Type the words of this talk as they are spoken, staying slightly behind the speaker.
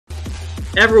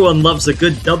Everyone loves a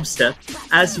good dubstep.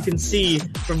 As you can see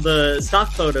from the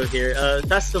stock photo here,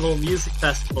 music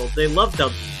festival, they love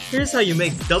dub. Here's how you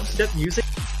make dubstep music.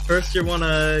 First, you're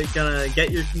gonna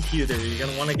get your computer. You're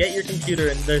gonna wanna get your computer,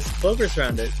 and there's clovers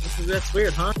around it. That's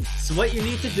weird, huh? So what you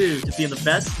need to do to be the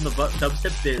best in the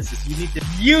dubstep biz is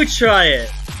you try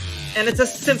it. And it's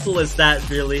as simple as that,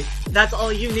 really. That's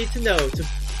all you need to know to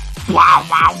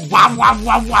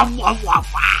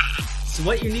So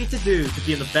what you need to do to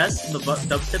be the best in the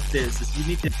dubstep biz is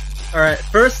Alright,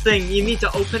 first thing, you need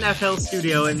to open FL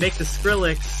Studio and make the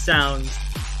Skrillex sounds.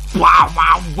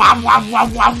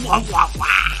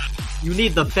 You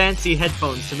need the fancy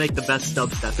headphones to make the best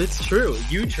dubstep. It's true.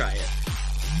 You try it.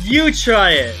 You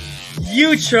try it.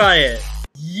 You try it.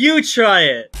 You try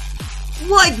it.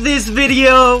 Like this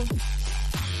video.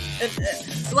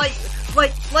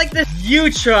 Like this.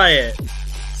 You try it.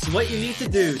 So what you need to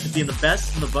do to be the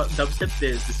best in the dubstep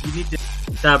biz is you need to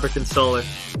Fabric installer.